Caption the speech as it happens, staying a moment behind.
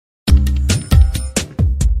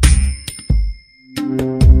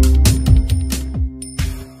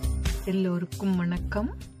எல்லோருக்கும் வணக்கம்.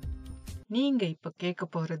 நீங்க இப்ப கேட்க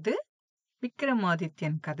போறது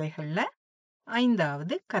விக்ரமாதித்யன் கதைகள்ல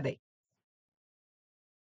 5வது கதை.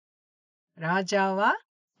 ராஜாவா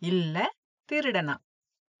இல்ல திருடனா?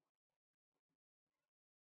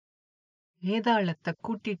 வேதாளத்தை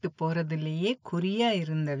கூட்டிட்டு போறதுலயே குறியா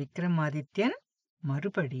இருந்த விக்ரமாதித்யன்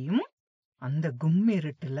மறுபடியும் அந்த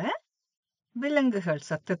கும்மிருட்டுல விலங்குகள்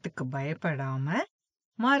சத்தத்துக்கு பயப்படாம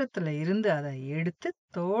மரத்துல இருந்து அதை எடுத்து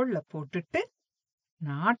தோள்ல போட்டுட்டு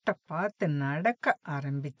நாட்டை பார்த்து நடக்க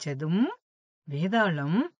ஆரம்பிச்சதும்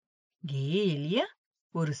வேதாளம் கேலியா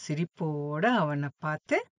ஒரு சிரிப்போட அவனை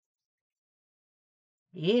பார்த்து,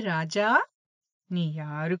 ஏ ராஜா, நீ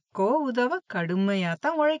யாருக்கோ உதவ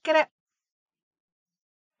கடுமையாத்தான் உழைக்கிற.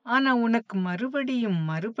 ஆனா உனக்கு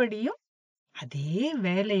மறுபடியும் அதே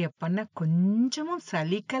வேலைய பண்ண கொஞ்சமும்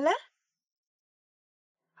சலிக்கல.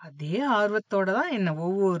 அதே ஆர்வத்தோட தான் என்ன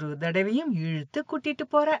ஒவ்வொரு தடவையும் இழுத்து கூட்டிட்டு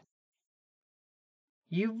போற.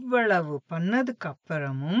 இவ்வளவு பண்ணதுக்கு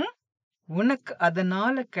அப்புறமும் உனக்கு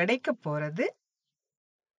அதனால கிடைக்க போறது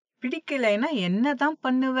பிடிக்கலைன்னா என்னதான்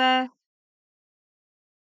பண்ணுவ?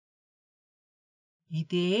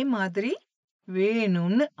 இதே மாதிரி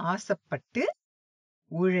வேணும்னு ஆசைப்பட்டு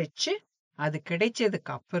உழைச்சு அது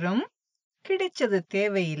கிடைச்சதுக்கு அப்புறம் கிடைச்சது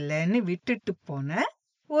தேவையில்லைன்னு விட்டுட்டு போன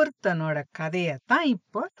ஒருத்தனோட கதையத்தான்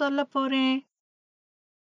இப்போ சொல்ல போறேன்.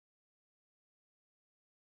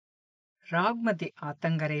 ராக்மதி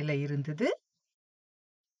ஆத்தங்கரையில இருந்தது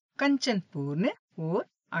கஞ்சன்பூர்னு ஓர்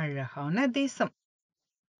அழகான தேசம்.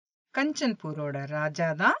 கஞ்சன்பூரோட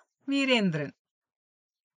ராஜாதான் வீரேந்திரன்.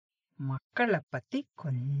 மக்களை பத்தி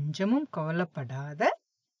கொஞ்சமும் கவலைப்படாத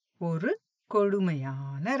ஒரு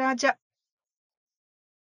கொடுமையான ராஜா.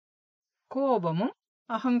 கோபமும்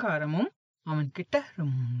அகங்காரமும் அவன்கிட்ட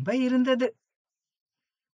ரொம்ப இருந்தது.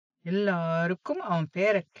 எல்லாருக்கும் அவன்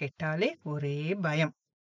பேரை கேட்டாலே ஒரே பயம்.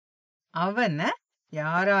 அவனை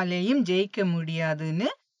யாராலேயும் ஜெயிக்க முடியாதுன்னு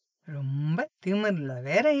ரொம்ப திமிர்ல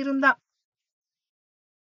வேற இருந்தான்.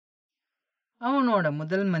 அவனோட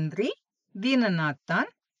முதல் மந்திரி தீனநாத் தான்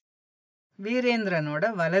வீரேந்திரனோட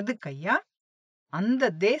வலது கையா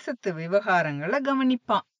அந்த தேசத்து விவகாரங்களை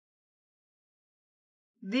கவனிப்பான்.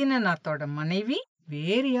 தீனநாத்தோட மனைவி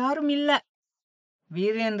வேறு யாரும் இல்ல,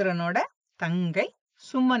 வீரேந்திரனோட தங்கை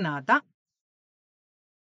சுமனாதான்.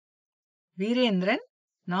 வீரேந்திரன்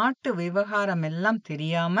நாட்டு விவகாரம் எல்லாம்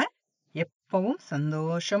தெரியாம எப்பவும்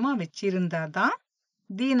சந்தோஷமா வச்சிருந்தாதான்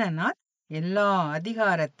தீனநாத் எல்லா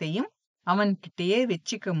அதிகாரத்தையும் அவன்கிட்டயே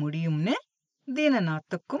வச்சுக்க முடியும்னு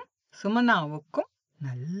தீனநாத்துக்கும் சுமனாவுக்கும்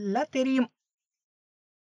நல்லா தெரியும்.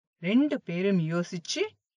 2 பேரும் யோசிச்சு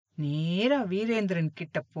நேரா வீரேந்திரன்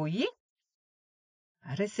கிட்ட போய்,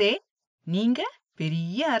 அரசே, நீங்க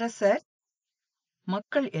பெரிய அரசர்,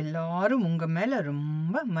 மக்கள் எல்லாரும் உங்க மேல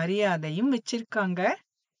ரொம்ப மரியாதையும் வச்சிருக்காங்க.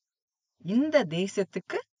 இந்த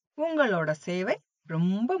தேசத்துக்கு உங்களோட சேவை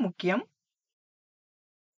ரொம்ப முக்கியம்.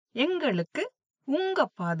 எங்களுக்கு உங்க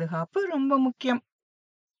பாதுகாப்பு ரொம்ப முக்கியம்.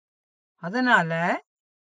 அதனால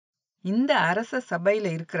இந்த அரச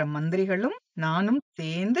சபையில இருக்கிற மந்திரிகளும் நானும்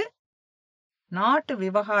சேர்ந்து நாட்டு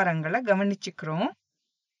விவகாரங்களை கவனிச்சுக்கிறோம்.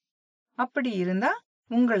 அப்படி இருந்தா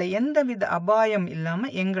உங்களை எந்தவித அபாயம் இல்லாம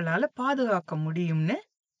எங்களால பாதுகாக்க முடியும்னு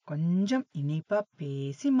கொஞ்சம் இனிப்பா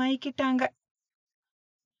பேசி மயக்கிட்டாங்க.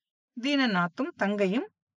 தீனநாத்தும் தங்கையும்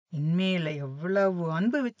என்மேல எவ்வளவு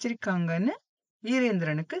அன்பு வச்சிருக்காங்கன்னு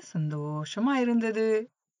வீரேந்திரனுக்கு சந்தோஷமா இருந்தது.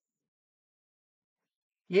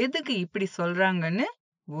 எதுக்கு இப்படி சொல்றாங்கன்னு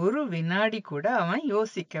ஒரு வினாடி கூட அவன்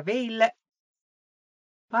யோசிக்கவே இல்லை.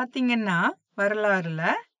 பாத்தீங்கன்னா வரலாறுல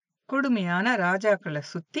கொடுமையான ராஜாக்களை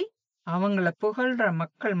சுத்தி அவங்கள புகழ்ற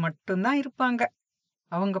மக்கள் மட்டும்தான் இருப்பாங்க.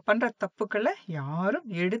 அவங்க பண்ற தப்புக்களை யாரும்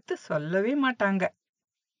எடுத்து சொல்லவே மாட்டாங்க.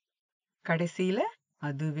 கடைசியில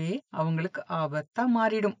அதுவே அவங்களுக்கு ஆபத்தா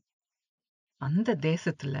மாறிடும். அந்த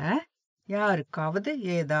தேசத்துல யாருக்காவது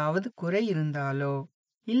ஏதாவது குறை இருந்தாலோ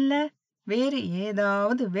இல்ல வேறு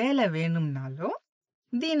ஏதாவது வேலை வேணும்னாலோ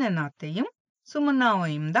தீனநாத்தையும்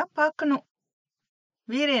சுமனாவையும் தான் பார்க்கணும்.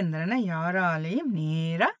 வீரேந்திரனை யாராலையும்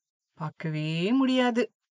நேரா பார்க்கவே முடியாது.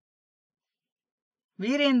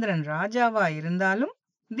 வீரேந்திரன் ராஜாவா இருந்தாலும்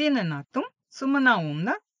தீனநாத்தும் சுமனாவும்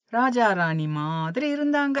தான் ராஜா ராணி மாதிரி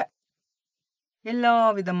இருந்தாங்க. எல்லா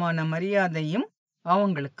விதமான மரியாதையும்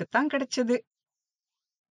அவங்களுக்குத்தான் கிடைச்சது.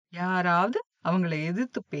 யாராவது அவங்கள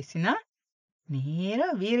எதிர்த்து பேசினா நேரா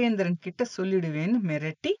வீரேந்திரன் கிட்ட சொல்லிடுவேன்னு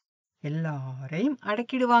மிரட்டி எல்லாரையும்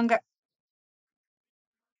அடக்கிடுவாங்க.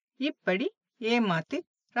 இப்படி ஏமாத்தி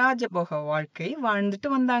ராஜபோக வாழ்க்கை வாழ்ந்துட்டு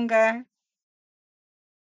வந்தாங்க.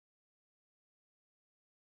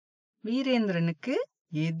 வீரேந்திரனுக்கு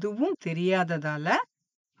எதுவும் தெரியாததால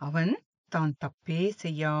அவன் தான் தப்பே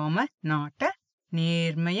செய்யாம நாட்டை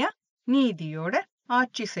நேர்மையா நீதியோட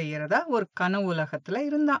ஆட்சி செய்யறதா ஒரு கனவுலகத்துல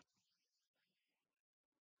இருந்தான்.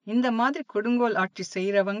 இந்த மாதிரி கொடுங்கோல் ஆட்சி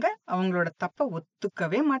செய்யறவங்க அவங்களோட தப்ப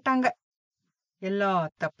ஒத்துக்கவே மாட்டாங்க. எல்லா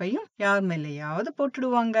தப்பையும் யார் மேலேயாவது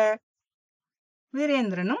போட்டுடுவாங்க.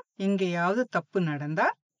 வீரேந்திரனும் எங்கேயாவது தப்பு நடந்தா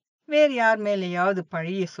வேறு யார் மேலேயாவது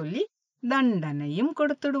பழிய சொல்லி தண்டனையும்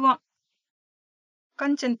கொடுத்துடுவான்.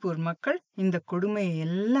 கஞ்சன்பூர் மக்கள் இந்த கொடுமையை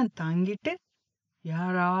எல்லாம் தாங்கிட்டு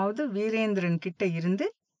யாராவது வீரேந்திரன் கிட்ட இருந்து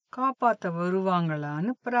காப்பாத்த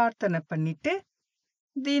வருவாங்களான்னு பிரார்த்தனை பண்ணிட்டு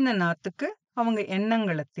தீனநாத்துக்கு அவங்க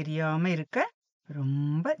எண்ணங்களை தெரியாம இருக்க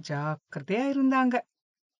ரொம்ப ஜாக்கிரதையா இருந்தாங்க.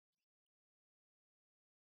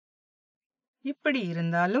 இப்படி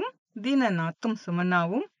இருந்தாலும் தீனநாத்தும்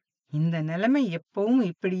சுமனாவும் இந்த நிலைமை எப்பவும்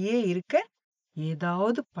இப்படியே இருக்க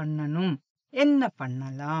ஏதாவது பண்ணணும், என்ன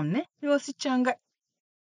பண்ணலாம்னு யோசிச்சாங்க.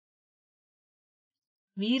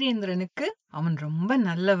 வீரேந்திரனுக்கு அவன் ரொம்ப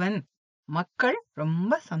நல்லவன், மக்கள்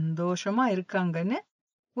ரொம்ப சந்தோஷமா இருக்காங்கன்னு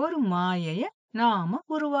ஒரு மாயைய நாம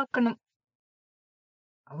உருவாக்கணும்.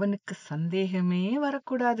 அவனுக்கு சந்தேகமே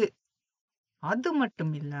வரக்கூடாது. அது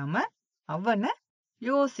மட்டும் இல்லாம அவனை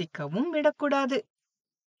யோசிக்கவும் விடக்கூடாது.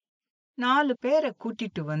 4 பேரை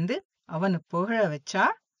கூட்டிட்டு வந்து அவனை புகழ வச்சா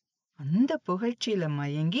அந்த புகழ்ச்சியில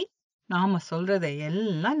மயங்கி நாம சொல்றத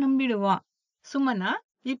எல்லாம் நம்பிடுவான். சுமனா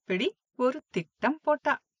இப்படி ஒரு திட்டம்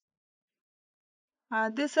போட்டா.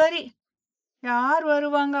 அது சரி, யார்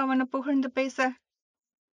வருவாங்க அவனை புகழ்ந்து பேச?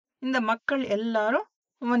 இந்த மக்கள் எல்லாரும்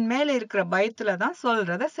அவன் மேல இருக்கிற பயத்துலதான்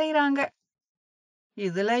சொல்றத செய்யறாங்க.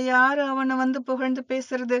 இதுல யாரு அவனை வந்து புகழ்ந்து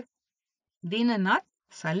பேசுறது? தீனநாத்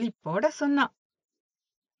சலிப்போட சொன்னான்.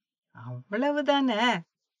 அவ்வளவுதானே,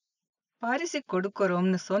 பரிசு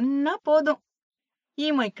கொடுக்கறோம்னு சொன்னா போதும்,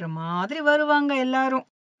 ஈமைக்கிற மாதிரி வருவாங்க எல்லாரும்.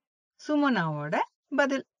 சுமனாவோட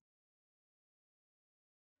பதில்.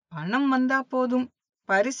 பணம் வந்தா போதும்,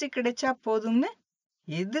 பரிசு கிடைச்சா போதும்னு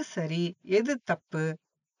எது சரி எது தப்பு,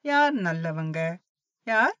 யார் நல்லவங்க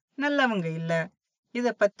யார் நல்லவங்க இல்ல, இத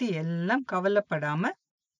பத்தி எல்லாம் கவலைப்படாம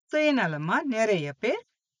சுயநலமா நிறைய பேர்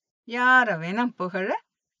யார வேணா புகழ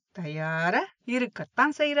தயாரா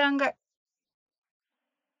இருக்கத்தான் செய்யறாங்க.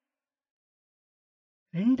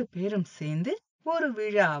 2 பேரும் சேர்ந்து ஒரு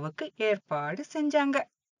விழாவுக்கு ஏற்பாடு செஞ்சாங்க.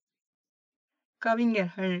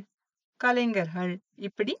 கவிஞர்கள், கலைஞர்கள்,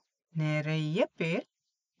 இப்படி நிறைய பேர்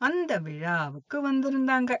அந்த விழாவுக்கு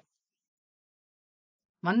வந்திருந்தாங்க.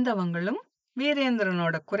 வந்தவங்களும்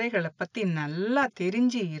வீரேந்திரனோட குறைகளை பத்தி நல்லா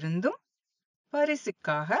தெரிஞ்சு இருந்தும்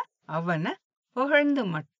பரிசுக்காக அவனை புகழ்ந்து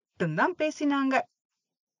மட்டும்தான் பேசினாங்க.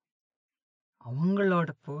 அவங்களோட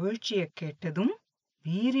புகழ்ச்சிய கேட்டதும்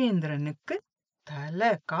வீரேந்திரனுக்கு தலை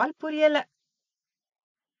கால் புரியல.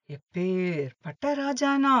 எப்பேற்பட்ட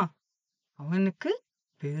ராஜானா, அவனுக்கு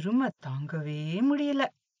பெருமை தாங்கவே முடியல.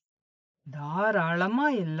 தாராளமா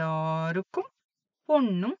எல்லாருக்கும்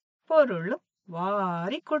பொன்னும் பொருளும்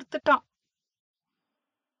வாரி கொடுத்துட்டான்.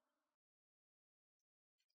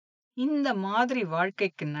 இந்த மாதிரி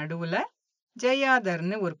வாழ்க்கைக்கு நடுவுல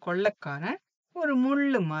ஜெயாதர்னு ஒரு கொள்ளைக்காரன் ஒரு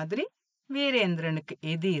முள்ளு மாதிரி வீரேந்திரனுக்கு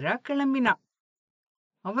எதிரா கிளம்பினான்.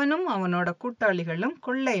 அவனும் அவனோட கூட்டாளிகளும்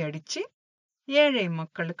கொள்ளையடிச்சு ஏழை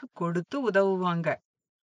மக்களுக்கு கொடுத்து உதவுவாங்க.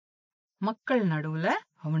 மக்கள் நடுவுல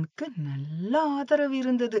அவனுக்கு நல்ல ஆதரவு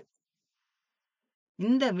இருந்தது.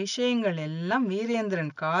 இந்த விஷயங்கள் எல்லாம்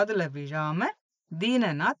வீரேந்திரன் காதுல விழாம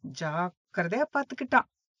தீனநாத் ஜாக்கிரதையா பாத்துக்கிட்டான்.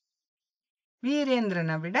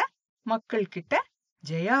 வீரேந்திரனை விட மக்கள் கிட்ட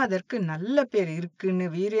ஜெயாதருக்கு நல்ல பேர் இருக்குன்னு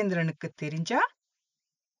வீரேந்திரனுக்கு தெரிஞ்சா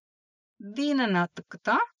தீனநாத்துக்கு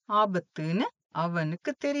தான் ஆபத்துன்னு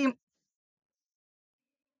அவனுக்கு தெரியும்.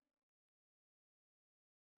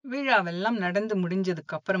 விழாவெல்லாம் நடந்து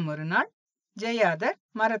முடிஞ்சதுக்கு அப்புறம் ஒரு நாள் ஜெயாதர்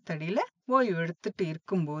மரத்தடியில ஓய்வு எடுத்துட்டு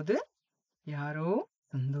இருக்கும்போது யாரோ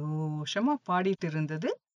சந்தோஷமா பாடிட்டு இருந்தது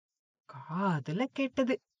காதுல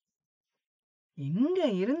கேட்டது. எங்க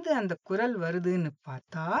இருந்து அந்த குரல் வருதுன்னு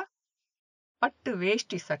பார்த்தா, பட்டு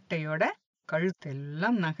வேஷ்டி சட்டையோட,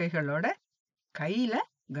 கழுத்தெல்லாம் நகைகளோட, கையில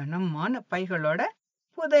கனமான பைகளோட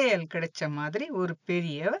புதையல் கிடைச்ச மாதிரி ஒரு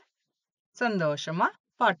பெரியவர் சந்தோஷமா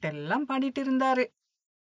பாட்டெல்லாம் பாடிட்டு இருந்தாரு.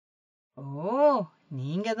 ஓ,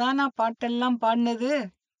 நீங்க தானா பாட்டெல்லாம் பாடினது?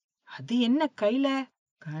 அது என்ன கையில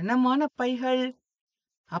கனமான பைகள்?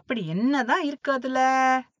 அப்படி என்னதான் இருக்கு அதுல?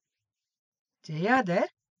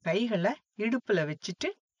 ஜெயாதர் கைகளை இடுப்புல வச்சுட்டு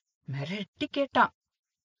மிரட்டி கேட்டான்.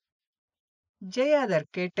 ஜெயாதர்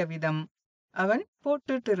கேட்ட விதம், அவன்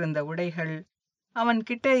போட்டுட்டு இருந்த உடைகள், அவன்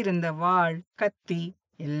கிட்ட இருந்த வாள், கத்தி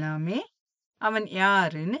எல்லாமே அவன்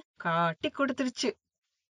யாருன்னு காட்டி கொடுத்துருச்சு.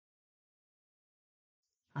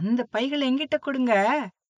 அந்த பைகளை எங்கிட்ட கொடுங்க,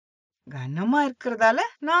 கனமா இருக்கிறதால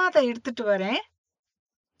நான் அதை எடுத்துட்டு வரேன்.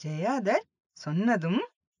 ஜெயாதர் சொன்னதும்,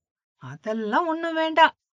 அதெல்லாம் ஒண்ணும்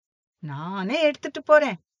வேண்டாம், நானே எடுத்துட்டு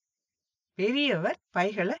போறேன். பெரியவர்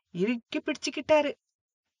பைகளை இறுக்கி பிடிச்சுக்கிட்டாரு.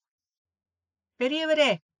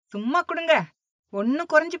 பெரியவரே, சும்மா கொடுங்க,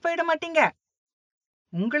 ஒன்னும் குறைஞ்சு போயிட மாட்டீங்க.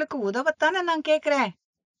 உங்களுக்கு உதவத்தானே நான் கேக்குறேன்.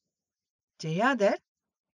 ஜெயாதர்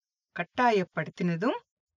கட்டாயப்படுத்தினதும்,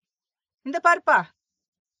 இந்த பார்ப்பா,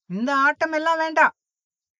 இந்த ஆட்டம் எல்லாம் வேண்டாம்.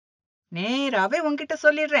 நேராவே உன்கிட்ட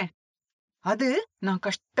சொல்லிடுறேன். அது நான்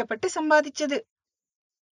கஷ்டப்பட்டு சம்பாதிச்சது.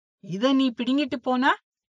 இத நீ பிடுங்கிட்டு போனா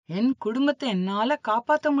என் குடும்பத்தை என்னால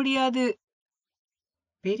காப்பாத்த முடியாது.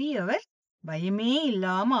 பெரியவர் பயமே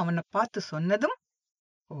இல்லாம அவனை பார்த்து சொன்னதும்,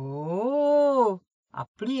 ஓ,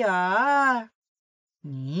 அப்படியா,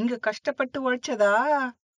 நீங்க கஷ்டப்பட்டு உழைச்சதா?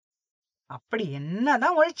 அப்படி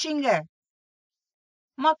என்னதான் உழைச்சீங்க?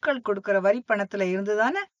 மக்கள் கொடுக்கிற வரி பணத்துல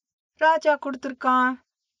இருந்துதானே ராஜா கொடுத்திருக்கான்.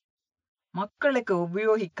 மக்களுக்கு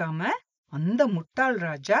உபயோகிக்காம அந்த முட்டாள்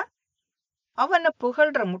ராஜா அவனை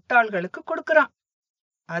புகழ்ற முட்டாள்களுக்கு கொடுக்கறான்.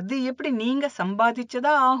 அது எப்படி நீங்க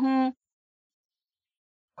சம்பாதிச்சதா ஆகும்?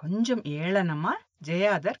 கொஞ்சம் ஏளனமா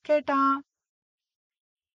ஜெயாதர் கேட்டான்.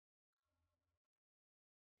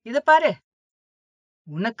 இத பாரு,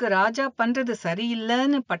 உனக்கு ராஜா பண்றது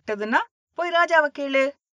சரியில்லைன்னு பட்டதுன்னா போய் ராஜாவை கேளு.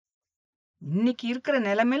 இன்னைக்கு இருக்கிற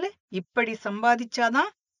நிலைமையில இப்படி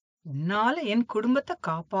சம்பாதிச்சாதான் உன்னால என் குடும்பத்தை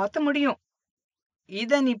காப்பாத்த முடியும்.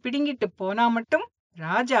 இத நீ பிடுங்கிட்டு போனா மட்டும்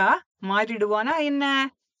ராஜா மாறிடுவானா என்ன?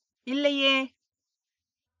 இல்லையே,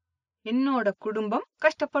 என்னோட குடும்பம்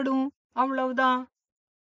கஷ்டப்படும், அவ்வளவுதான்.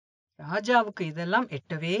 ராஜாவுக்கு இதெல்லாம்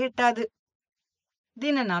எட்டவே எட்டாது.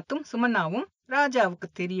 தீனநாத்தும் சுமன்னாவும் ராஜாவுக்கு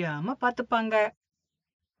தெரியாம பாத்துப்பாங்க.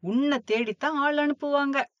 உன்னை தேடித்தான் ஆள்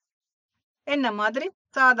அனுப்புவாங்க. என்ன மாதிரி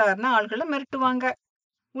சாதாரண ஆள்களை மிரட்டுவாங்க.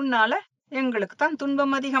 உன்னால எங்களுக்கு தான்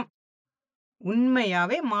துன்பம் அதிகம்.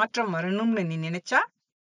 உண்மையாவே மாற்றம் வரணும்னு நீ நினைச்சா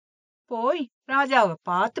போய் ராஜாவை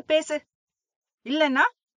பார்த்து பேசு. இல்லனா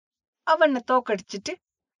அவனை தோக்கடிச்சிட்டு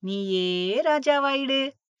நீயே ராஜாவாயிடு.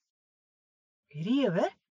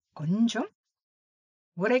 பெரியவர் கொஞ்சம்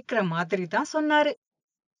உரைக்கிற மாதிரி தான் சொன்னாரு.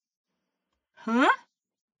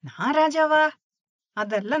 நான் ராஜாவா?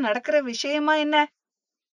 அதெல்லாம் நடக்கிற விஷயமா என்ன?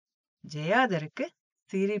 ஜெயாதருக்கு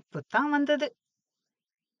சிரிப்பு தான் வந்தது.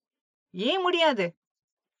 ஏன் முடியாது?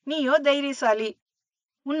 நீயோ தைரியசாலி.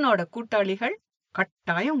 உன்னோட கூட்டாளிகள்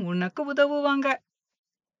கட்டாயம் உனக்கு உதவுவாங்க.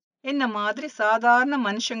 என்ன மாதிரி சாதாரண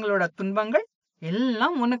மனுஷங்களோட துன்பங்கள்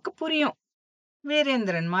எல்லாம் உனக்கு புரியும்.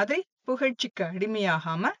 வீரேந்திரன் மாதிரி புகழ்ச்சிக்கு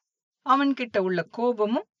அடிமையாகாம அவன்கிட்ட உள்ள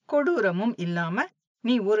கோபமும் கொடூரமும் இல்லாம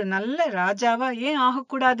நீ ஒரு நல்ல ராஜாவா ஏன்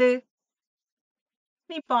ஆகக்கூடாது?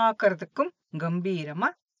 நீ பாக்கறதுக்கும் கம்பீரமா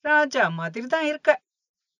ராஜா மாதிரி தான் இருக்க.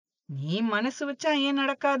 நீ மனசு வச்சா ஏன்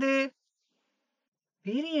நடக்காது?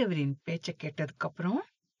 பெரியவரின் பேச்ச கேட்டதுக்கு அப்புறம்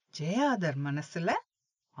ஜெயாதர் மனசுல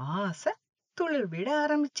ஆசை துளிர் விட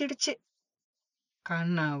ஆரம்பிச்சிடுச்சு.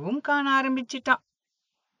 கனவும் காண ஆரம்பிச்சிட்டான்.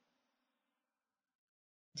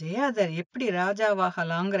 ஜெயாதர் எப்படி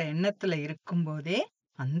ராஜாவாகலாங்கிற எண்ணத்துல இருக்கும் போதே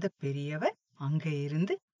அந்த பெரியவர் அங்க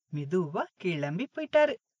இருந்து மெதுவா கிளம்பி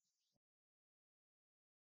போயிட்டாரு.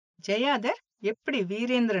 ஜெயாதர் எப்படி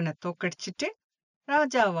வீரேந்திரனை தோக்கடிச்சிட்டு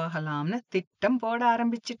ராஜாவாகலாம்னு திட்டம் போட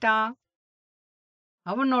ஆரம்பிச்சிட்டான்.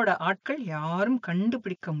 அவனோட ஆட்கள் யாரும்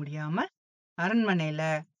கண்டுபிடிக்க முடியாம அரண்மனையில,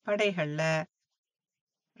 படைகள்ல,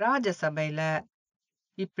 ராஜசபையில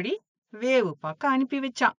இப்படி வேவு பார்க்க அனுப்பி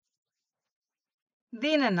வச்சான்.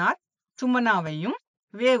 தீனநாத் சுமனாவையும்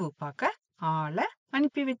வேவு பார்க்க ஆளை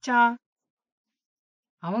அனுப்பி வச்சான்.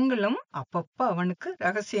 அவங்களும் அப்பப்ப அவனுக்கு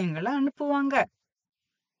ரகசியங்களை அனுப்புவாங்க.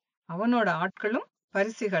 அவனோட ஆட்களும்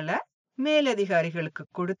பரிசுகளை மேலதிகாரிகளுக்கு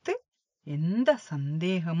கொடுத்து எந்த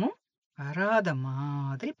சந்தேகமும் வராத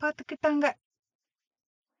மாதிரி பாத்துக்கிட்டாங்க.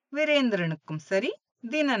 வீரேந்திரனுக்கும் சரி,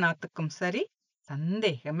 தீனநாத்துக்கும் சரி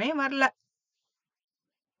சந்தேகமே வரல.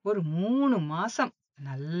 ஒரு 3 மாசம்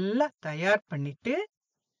நல்லா தயார் பண்ணிட்டு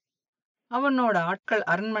அவனோட ஆட்கள்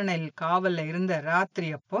அரண்மனையில் காவல்ல இருந்த ராத்திரி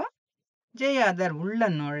அப்போ ஜெயாதர் உள்ள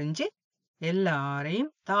நுழைஞ்சு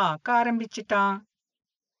எல்லாரையும் தாக்க ஆரம்பிச்சிட்டான்.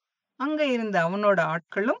 அங்க இருந்த அவனோட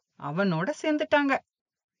ஆட்களும் அவனோட சேர்ந்துட்டாங்க.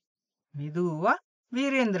 மெதுவா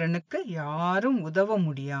வீரேந்திரனுக்கு யாரும் உதவ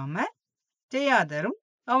முடியாம ஜெயாதரும்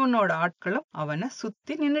அவனோட ஆட்களும் அவனை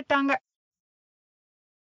சுத்தி நின்னுட்டாங்க.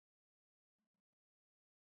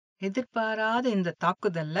 எதிர்பாராத இந்த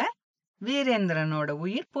தாக்குதல்ல வீரேந்திரனோட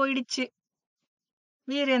உயிர் போயிடுச்சு.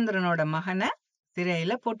 வீரேந்திரனோட மகனை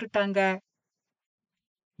சிறையில போட்டுட்டாங்க.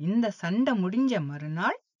 இந்த சண்டை முடிஞ்ச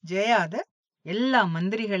மறுநாள் ஜெயாதர் எல்லா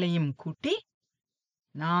மந்திரிகளையும் கூட்டி,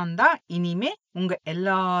 நான் தான் இனிமே உங்க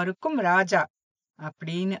எல்லாருக்கும் ராஜா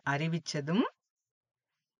அப்படின்னு அறிவிச்சதும்,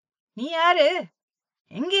 நீ யாரு?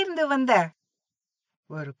 எங்கிருந்து வந்த?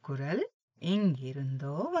 ஒரு குரல்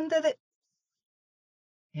எங்கிருந்தோ வந்தது.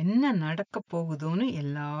 என்ன நடக்க போகுதோன்னு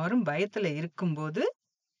எல்லாரும் பயத்துல இருக்கும்போது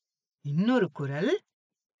இன்னொரு குரல்,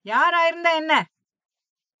 யாரா இருந்தா என்ன,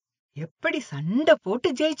 எப்படி சண்டை போட்டு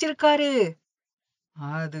ஜெயிச்சிருக்காரு,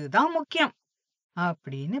 அதுதான் முக்கியம்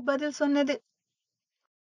அப்படின்னு பதில் சொன்னது.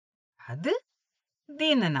 அது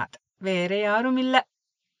தீனநாத், வேற யாரும் இல்ல.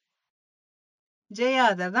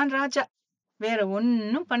 ஜெயாதர் தான் ராஜா. வேற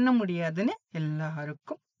ஒன்னும் பண்ண முடியாதுன்னு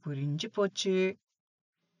எல்லாருக்கும் புரிஞ்சு போச்சு.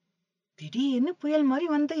 திடீர்னு புயல் மாதிரி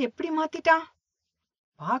வந்து எப்படி மாத்திட்டான்?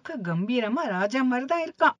 பார்க்க கம்பீரமா ராஜா மாதிரிதான்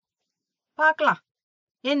இருக்கான். பார்க்கலாம்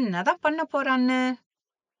என்னதான் பண்ண போறான்னு.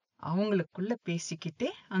 அவங்களுக்குள்ள பேசிக்கிட்டே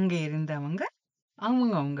அங்க இருந்தவங்க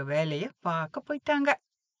அவங்க வேலைய பார்க்க போயிட்டாங்க.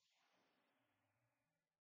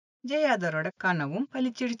 ஜெயாதரோட கனவும்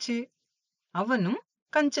பலிச்சிடுச்சு. அவனும்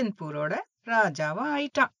கஞ்சன்பூரோட ராஜாவா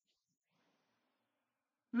ஆயிட்டான்.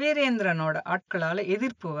 வீரேந்திரனோட ஆட்களால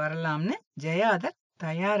எதிர்ப்பு வரலாம்னு ஜெயாதர்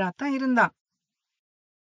தயாராத்தான் இருந்தான்.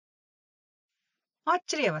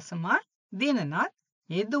 ஆச்சரியவசமா தீனநாத்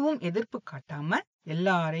எதுவும் எதிர்ப்பு காட்டாம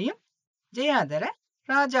எல்லாரையும் ஜெயாதர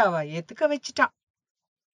ராஜாவா ஏத்துக்க வச்சிட்டான்.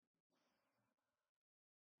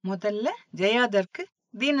 முதல்ல ஜெயாதருக்கு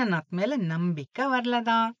தீனநாத் மேல நம்பிக்கை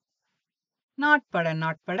வரலதான்.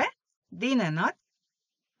 நாட்பட தீனநாத்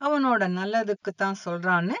அவனோட நல்லதுக்குத்தான்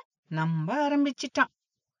சொல்றான்னு நம்ப ஆரம்பிச்சிட்டான்.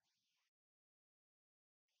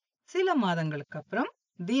 சில மாதங்களுக்கு அப்புறம்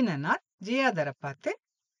தீனநாத் ஜெயாதரை பார்த்து,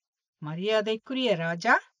 மரியாதைக்குரிய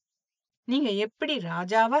ராஜா, நீங்க எப்படி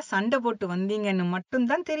ராஜாவா சண்டை போட்டு வந்தீங்கன்னு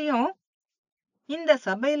மட்டும்தான் தெரியும். இந்த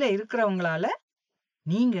சபையில இருக்கிறவங்களால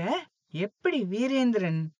நீங்க எப்படி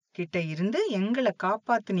வீரேந்திரன் கிட்ட இருந்து எங்களை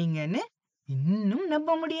காப்பாத்துனீங்கன்னு இன்னும்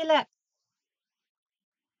நம்ப முடியல.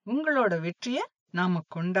 உங்களோட வெற்றிய நாம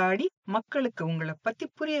கொண்டாடி மக்களுக்கு உங்களை பத்தி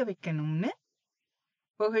புரிய வைக்கணும்னு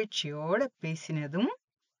புகழ்ச்சியோட பேசினதும்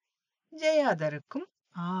ஜெயாதருக்கும்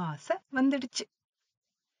ஆசை வந்துடுச்சு.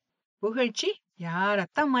 புகழ்ச்சி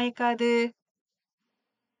யாரத்தான் மயக்காது?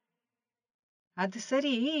 அது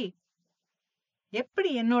சரி, எப்படி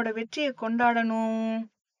என்னோட வெற்றியை கொண்டாடணும்?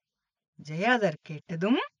 ஜெயாதர்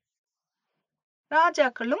கேட்டதும்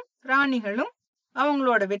ராஜாக்களும் ராணிகளும்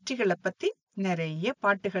அவங்களோட வெற்றிகளை பத்தி நிறைய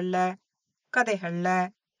பாட்டுகள்ல, கதைகள்ல,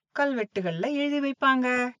 கல்வெட்டுகள்ல எழுதி வைப்பாங்க.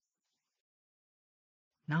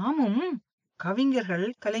 நாமும் கவிஞர்கள்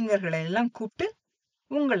கலைஞர்களை எல்லாம் கூப்பிட்டு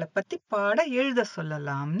உங்களை பத்தி பாட எழுத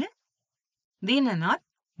சொல்லலாம்னு தீனநாத்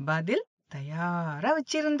பதில் தயாரா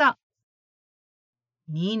வச்சிருந்தான்.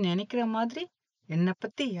 நீ நினைக்கிற மாதிரி என்ன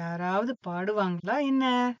பத்தி யாராவது பாடுவாங்களா என்ன?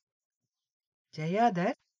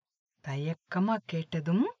 ஜெயாதர் தயக்கமா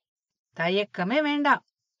கேட்டதும், தயக்கமே வேண்டாம்.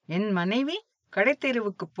 என் மனைவி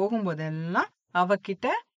கடைத்தெருவுக்கு போகும்போதெல்லாம் அவகிட்ட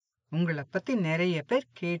உங்களை பத்தி நிறைய பேர்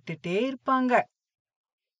கேட்டுட்டே இருப்பாங்க.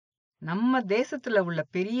 நம்ம தேசத்துல உள்ள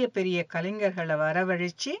பெரிய பெரிய கலைஞர்களை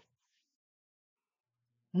வரவழைச்சு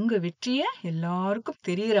உங்க வெற்றிய எல்லாருக்கும்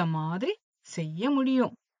தெரியற மாதிரி செய்ய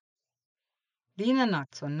முடியும்.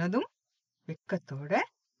 தீனநாத் சொன்னதும் வெக்கத்தோட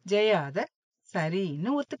ஜெயாதர்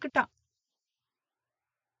சரின்னு ஒத்துக்கிட்டான்.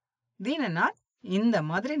 தீனநாத் இந்த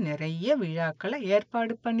மாதிரி நிறைய விழாக்களை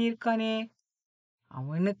ஏற்பாடு பண்ணிருக்கானே,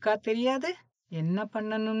 அவனுக்கா தெரியாது என்ன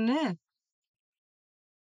பண்ணணும்னு?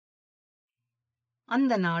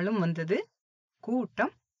 அந்த நாளும் வந்தது.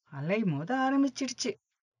 கூட்டம் அலைமோத ஆரம்பிச்சிடுச்சு.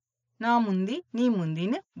 நான் முந்தி நீ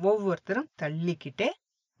முந்தின்னு ஒவ்வொருத்தரும் தள்ளிக்கிட்டே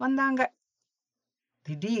வந்தாங்க.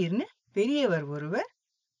 திடீர்னு பெரியவர் ஒருவர்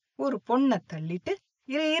ஒரு பொண்ணை தள்ளிட்டு,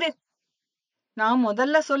 இரு இரு, நான்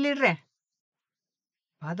முதல்ல சொல்லிடுறேன்,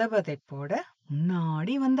 பதபதைப்போட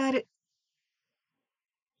முன்னாடி வந்தாரு.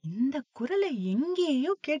 இந்த குரலை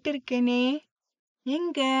எங்கேயோ கேட்டிருக்கேனே,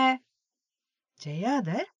 எங்க?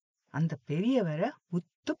 ஜெயாதர் அந்த பெரியவரை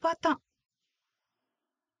உத்து பார்த்தான்.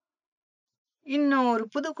 இன்னும் ஒரு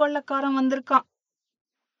புது கொள்ளைக்காரன் வந்திருக்கான்.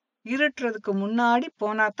 இருட்டுறதுக்கு முன்னாடி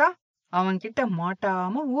போனாதான் அவன்கிட்ட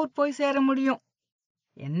மாட்டாம ஊர் போய் சேர முடியும்.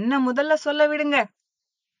 என்ன முதல்ல சொல்ல விடுங்க.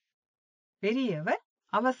 பெரியவர்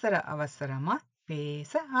அவசர அவசரமா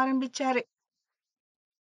பேச ஆரம்பிச்சாரு.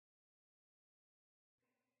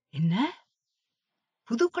 என்ன,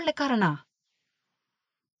 புது கொள்ளைக்காரனா?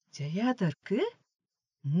 ஜெயாதருக்கு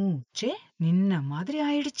மூச்சே நின்ன மாதிரி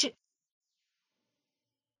ஆயிடுச்சு.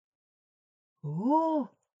 ஓ,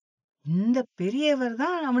 இந்த பெரியவர்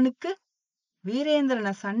தான் அவனுக்கு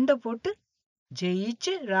வீரேந்திரனை சண்டை போட்டு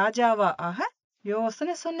ஜெயிச்சு ராஜாவா ஆக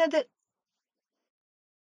யோசனை சொன்னது.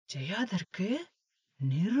 ஜெயாதருக்கு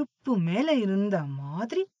நெருப்பு மேல இருந்த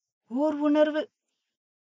மாதிரி ஓர் உணர்வு.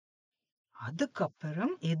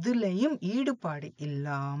 அதுக்கப்புறம் எதுலயும் ஈடுபாடு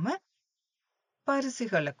இல்லாம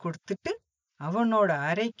பரிசுகளை கொடுத்துட்டு அவனோட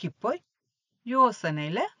அறைக்கு போய்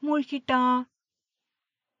யோசனையில மூழ்கிட்டான்.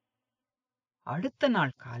 அடுத்த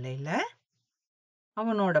நாள் காலையில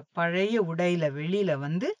அவனோட பழைய உடையில வெளியில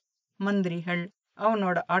வந்து மந்திரிகள்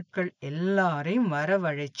அவனோட ஆட்கள் எல்லாரையும்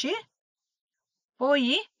வரவழைச்சு,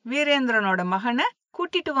 போய் வீரேந்திரனோட மகனை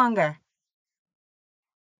கூட்டிட்டு வாங்க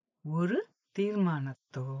ஒரு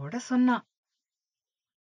தீர்மானத்தோட சொன்னான்.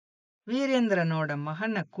 வீரேந்திரனோட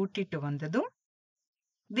மகனை கூட்டிட்டு வந்ததும்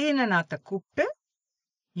தீனநாத்தை கூப்பிட்டு,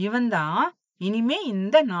 இவன்தான் இனிமே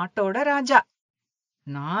இந்த நாட்டோட ராஜா,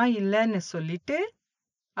 நான் இல்லைன்னு சொல்லிட்டு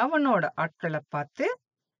அவனோட ஆட்களை பார்த்து,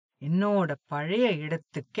 என்னோட பழைய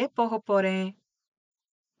இடத்துக்கே போக போறேன்,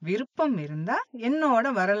 விருப்பம் இருந்தா என்னோட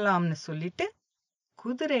வரலாம்னு சொல்லிட்டு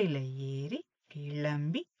குதிரையில ஏறி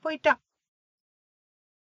கிளம்பி போயிட்டான்.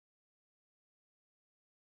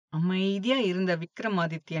 அமைதியா இருந்த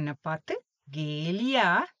விக்ரமாதித்யனை பார்த்து கேலியா,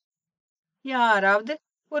 யாராவது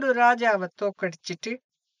ஒரு ராஜாவை தோக்கடிச்சிட்டு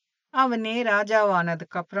அவனே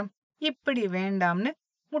ராஜாவானதுக்கு அப்புறம் இப்படி வேண்டாம்னு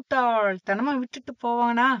முட்டாள்தனமா விட்டுட்டு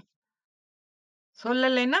போவானா?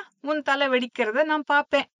 சொல்லலைன்னா உன் தலை வெடிக்கிறத நான்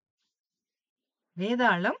பாப்பேன்.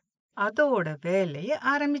 வேதாளம் அதோட வேலைய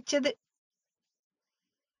ஆரம்பிச்சது.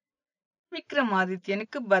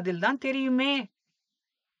 விக்ரமாதித்யனுக்கு பதில் தான் தெரியுமே.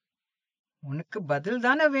 உனக்கு பதில்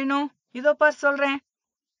தானே வேணும், இதோ பார் சொல்றேன்.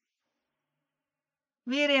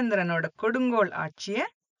 வீரேந்திரனோட கொடுங்கோல் ஆட்சிய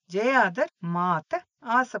ஜெயாதர் மாத்த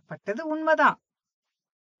ஆசைப்பட்டது உண்மைதான்.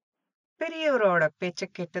 பெரியவரோட பேச்ச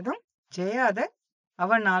கேட்டதும் ஜெயாதர்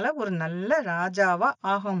அவனால ஒரு நல்ல ராஜாவா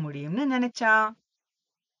ஆக முடியும்னு நினைச்சான்.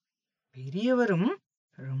 பெரியவரும்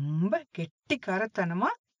ரொம்ப கெட்டிக்காரத்தனமா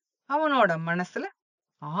அவனோட மனசுல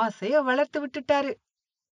ஆசைய வளர்த்து விட்டுட்டாரு.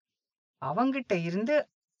 அவங்கிட்ட இருந்து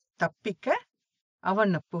தப்பிக்க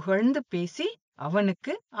அவனை புகழ்ந்து பேசி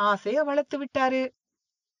அவனுக்கு ஆசைய வளர்த்து விட்டாரு.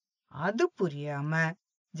 அது புரியாம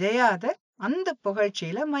ஜெயாதர் அந்த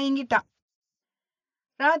புகழ்ச்சியில மயங்கிட்டான்.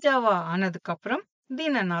 ராஜாவா ஆனதுக்கு அப்புறம்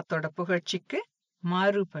தீனநாத்தோட புகழ்ச்சிக்கு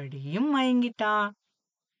மறுபடியும் மயங்கிட்டான்.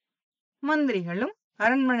 மந்திரிகளும்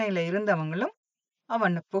அரண்மனையில இருந்தவங்களும்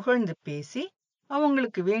அவனை புகழ்ந்து பேசி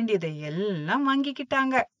அவங்களுக்கு வேண்டியதை எல்லாம்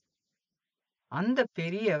வாங்கிக்கிட்டாங்க. அந்த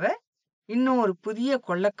பெரியவர் இன்னொரு புதிய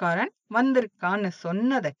கொள்ளைக்காரன் வந்திருக்கான்னு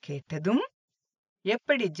சொன்னதை கேட்டதும்,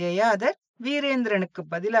 எப்படி ஜெயாதர் வீரேந்திரனுக்கு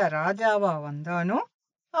பதிலா ராஜாவா வந்தானோ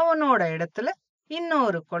அவனோட இடத்துல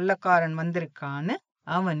இன்னொரு கொள்ளைக்காரன் வந்திருக்கான்னு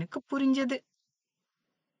அவனுக்கு புரிஞ்சது.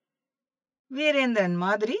 வீரேந்திரன்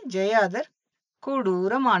மாதிரி ஜெயாதர்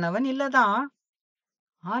கொடூரமானவன் இல்லதான்,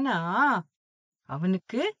 ஆனா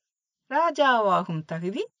அவனுக்கு ராஜாவாகும்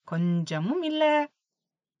தகுதி கொஞ்சமும் இல்ல.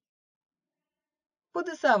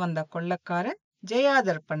 புதுசா வந்த கொள்ளைக்காரன்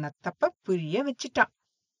ஜெயாதர் பண்ண தப்ப புரிய வச்சிட்டான்.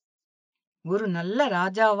 ஒரு நல்ல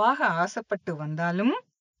ராஜாவாக ஆசைப்பட்டு வந்தாலும்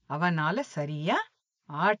அவனால சரியா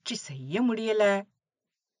ஆட்சி செய்ய முடியல.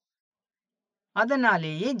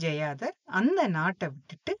 அதனாலேயே ஜெயாதர் அந்த நாட்டை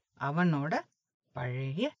விட்டுட்டு அவனோட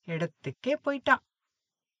பழைய இடத்துக்கே போயிட்டான்.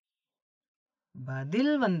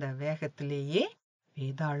 பதில் வந்த வேகத்திலேயே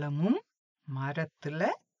வேதாளமும் மரத்துல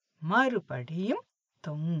மறுபடியும்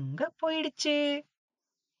தொங்க போயிடுச்சு.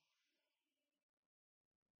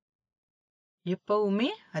 எப்பவுமே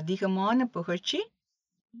அதிகமான புகழ்ச்சி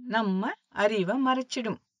நம்ம அறிவை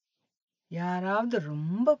மறைச்சிடும். யாராவது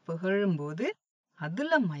ரொம்ப புகழும்போது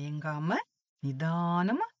அதுல மயங்காம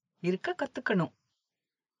நிதானமா இருக்க கத்துக்கணும்.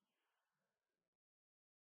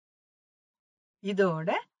 இதோட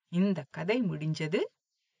இந்த கதை முடிஞ்சது.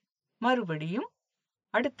 மறுபடியும்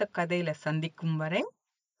அடுத்த கதையில சந்திக்கும் வரை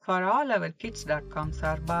forallourkids.com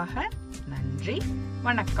சார்பாக நன்றி,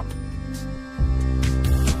 வணக்கம்.